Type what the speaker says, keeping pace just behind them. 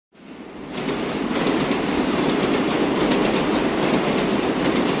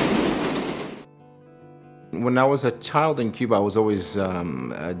When I was a child in Cuba, I was always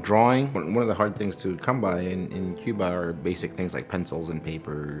drawing. One of the hard things to come by in Cuba are basic things like pencils and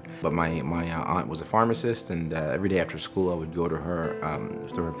paper. But my aunt was a pharmacist, and every day after school I would go to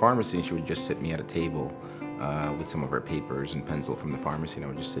her pharmacy, and she would just sit me at a table with some of her papers and pencil from the pharmacy, and I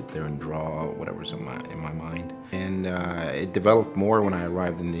would just sit there and draw whatever's in my mind. And it developed more when I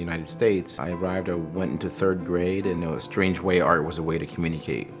arrived in the United States. I went into third grade, and in a strange way, art was a way to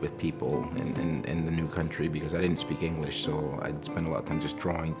communicate with people in the new country, because I didn't speak English, so I'd spend a lot of time just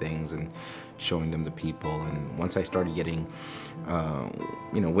drawing things and showing them to people. And once I started getting,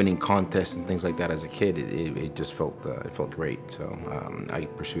 winning contests and things like that as a kid, it just felt great. So I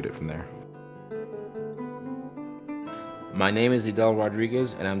pursued it from there. My name is Edel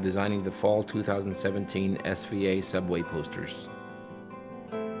Rodriguez, and I'm designing the fall 2017 SVA subway posters.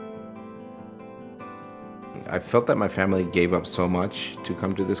 I felt that my family gave up so much to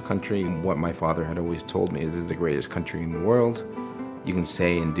come to this country. What my father had always told me is, this is the greatest country in the world. You can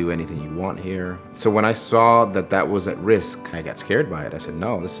say and do anything you want here. So when I saw that was at risk, I got scared by it. I said,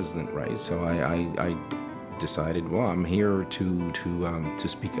 no, this isn't right. So I decided, well, I'm here to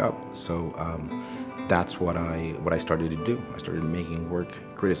speak up. So that's what I started to do. I started making work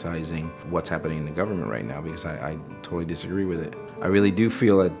criticizing what's happening in the government right now, because I totally disagree with it. I really do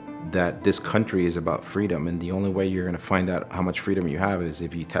feel that this country is about freedom, and the only way you're going to find out how much freedom you have is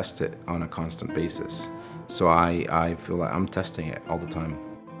if you test it on a constant basis. So I feel like I'm testing it all the time.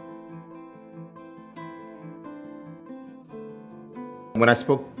 When I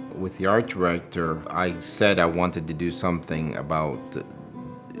spoke with the art director, I said I wanted to do something about,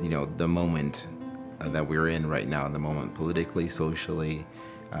 the moment that we're in right now, the moment politically, socially,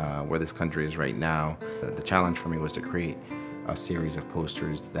 where this country is right now. The challenge for me was to create a series of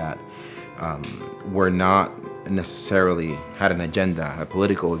posters that were not necessarily had an agenda, a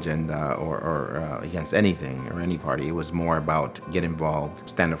political agenda, or against anything or any party. It was more about get involved,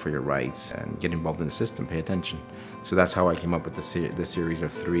 stand up for your rights, and get involved in the system, pay attention. So that's how I came up with the series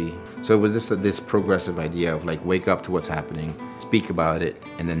of 3. So it was this progressive idea of like, wake up to what's happening, speak about it,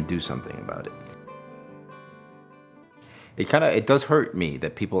 and then do something about it. It does hurt me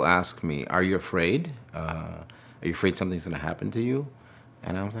that people ask me, are you afraid? Are you afraid something's gonna happen to you?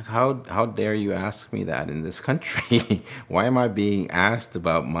 And I was like, how dare you ask me that in this country? Why am I being asked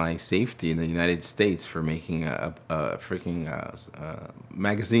about my safety in the United States for making a freaking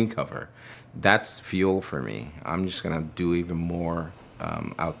magazine cover? That's fuel for me. I'm just gonna do even more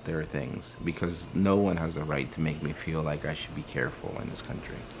out there things, because no one has the right to make me feel like I should be careful in this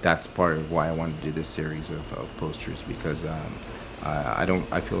country. That's part of why I wanted to do this series of posters, because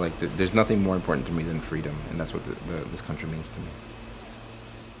I feel like there's nothing more important to me than freedom, and that's what this country means to me.